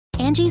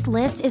Angie's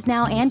List is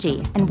now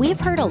Angie, and we've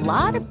heard a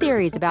lot of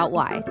theories about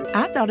why.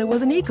 I thought it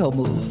was an eco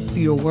move.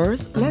 Fewer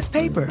words, less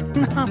paper.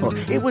 No,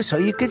 it was so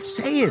you could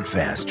say it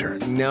faster.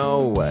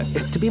 No,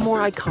 it's to be more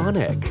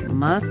iconic.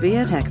 Must be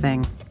a tech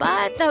thing.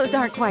 But those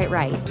aren't quite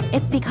right.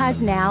 It's because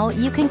now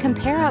you can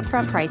compare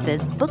upfront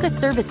prices, book a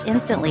service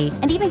instantly,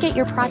 and even get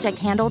your project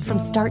handled from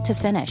start to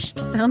finish.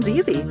 Sounds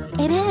easy.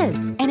 It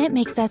is, and it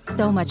makes us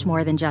so much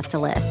more than just a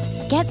list.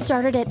 Get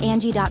started at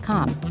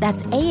Angie.com.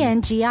 That's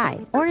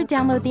ANGI, or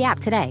download the app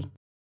today.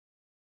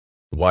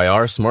 Why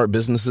are smart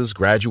businesses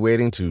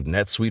graduating to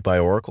NetSuite by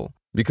Oracle?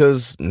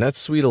 Because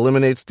NetSuite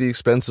eliminates the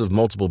expense of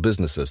multiple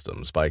business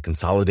systems by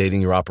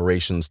consolidating your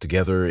operations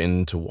together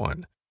into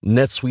one.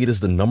 NetSuite is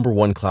the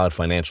 #1 cloud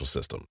financial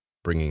system,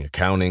 bringing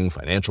accounting,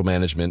 financial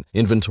management,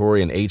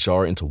 inventory, and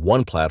HR into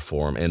one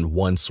platform and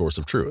one source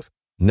of truth.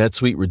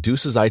 NetSuite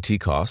reduces IT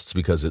costs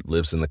because it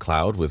lives in the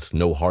cloud with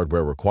no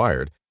hardware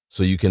required,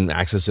 so you can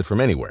access it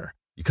from anywhere.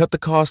 You cut the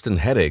cost and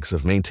headaches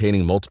of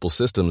maintaining multiple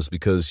systems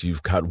because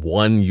you've got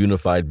one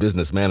unified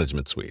business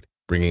management suite.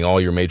 Bringing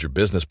all your major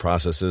business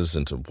processes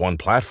into one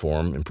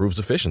platform improves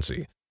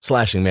efficiency,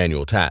 slashing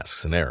manual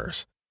tasks and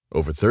errors.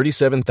 Over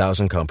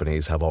 37,000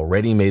 companies have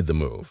already made the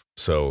move,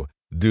 so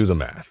do the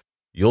math.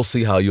 You'll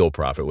see how you'll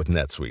profit with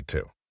NetSuite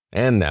too.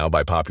 And now,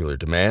 by popular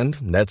demand,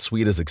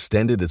 NetSuite has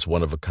extended its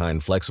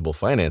one-of-a-kind flexible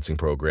financing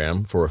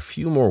program for a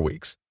few more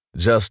weeks.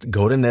 Just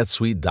go to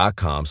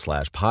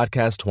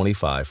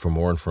netsuite.com/podcast25 for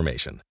more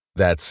information.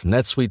 That's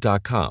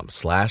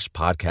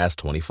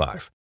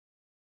netsuite.com/podcast25.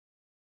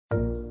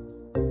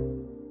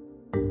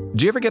 Do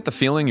you ever get the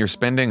feeling you're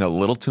spending a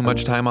little too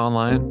much time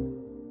online?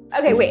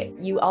 Okay, wait.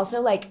 You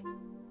also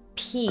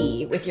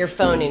pee with your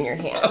phone in your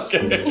hand.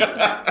 Okay.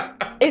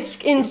 It's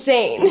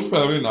insane.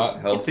 Probably not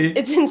healthy.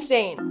 It's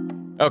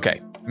insane.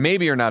 Okay,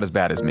 maybe you're not as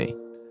bad as me.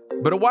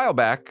 But a while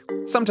back,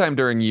 sometime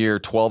during year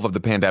 12 of the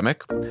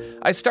pandemic,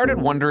 I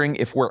started wondering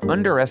if we're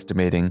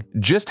underestimating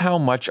just how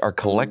much our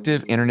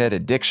collective internet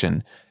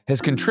addiction has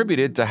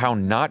contributed to how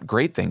not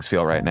great things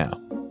feel right now.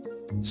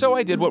 So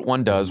I did what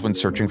one does when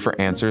searching for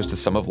answers to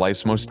some of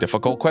life's most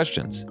difficult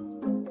questions.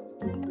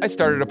 I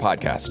started a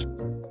podcast.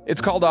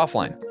 It's called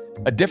Offline,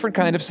 a different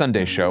kind of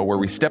Sunday show where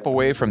we step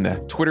away from the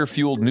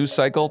Twitter-fueled news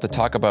cycle to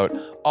talk about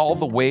all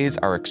the ways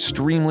our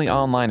extremely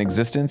online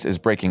existence is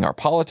breaking our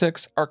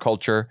politics, our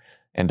culture,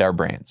 and our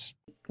brains.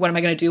 What am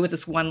I going to do with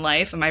this one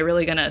life? Am I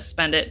really going to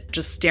spend it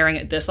just staring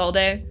at this all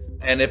day?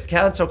 And if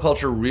cancel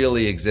culture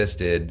really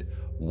existed,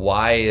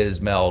 why is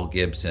Mel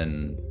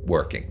Gibson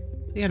working?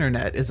 The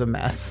internet is a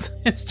mess.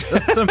 It's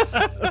just a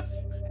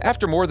mess.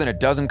 After more than a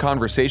dozen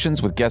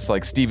conversations with guests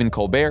like Stephen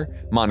Colbert,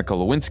 Monica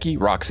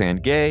Lewinsky, Roxane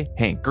Gay,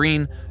 Hank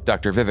Green,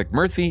 Dr. Vivek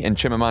Murthy, and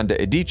Chimamanda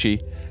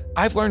Adichie,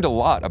 I've learned a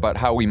lot about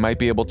how we might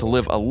be able to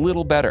live a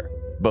little better,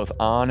 both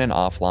on and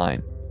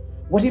offline.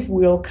 What if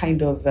we all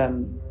kind of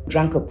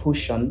drank a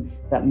potion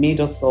that made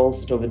us all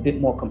sort of a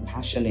bit more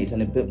compassionate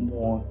and a bit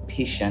more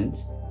patient?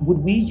 Would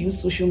we use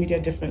social media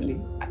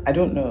differently? I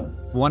don't know.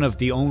 One of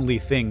the only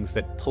things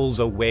that pulls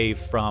away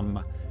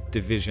from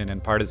division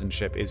and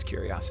partisanship is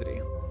curiosity.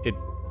 It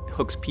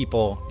hooks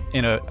people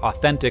in an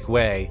authentic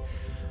way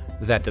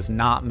that does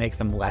not make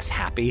them less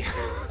happy.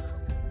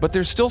 But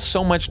there's still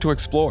so much to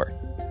explore.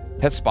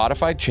 Has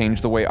Spotify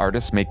changed the way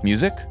artists make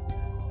music?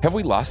 Have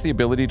we lost the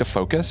ability to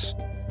focus?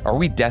 Are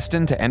we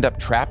destined to end up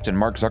trapped in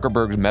Mark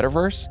Zuckerberg's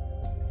metaverse?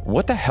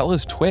 What the hell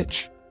is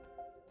Twitch?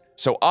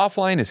 So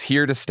Offline is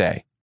here to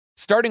stay.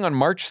 Starting on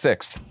March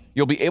 6th,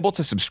 you'll be able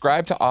to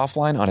subscribe to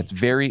Offline on its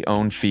very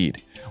own feed,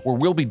 where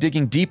we'll be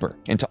digging deeper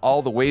into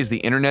all the ways the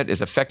internet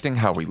is affecting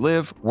how we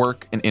live,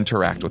 work, and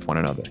interact with one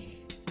another.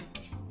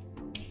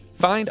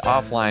 Find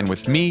Offline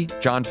with me,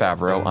 Jon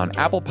Favreau, on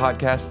Apple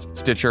Podcasts,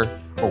 Stitcher,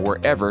 or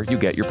wherever you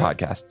get your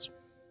podcasts.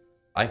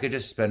 I could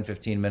just spend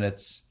 15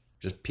 minutes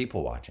just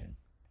people watching.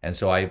 And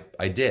so I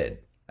did,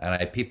 and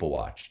I people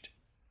watched,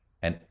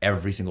 and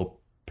every single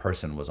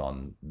person was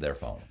on their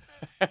phone.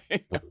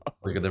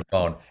 Look at their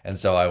phone. And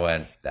so I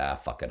went,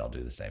 fuck it, I'll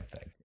do the same thing.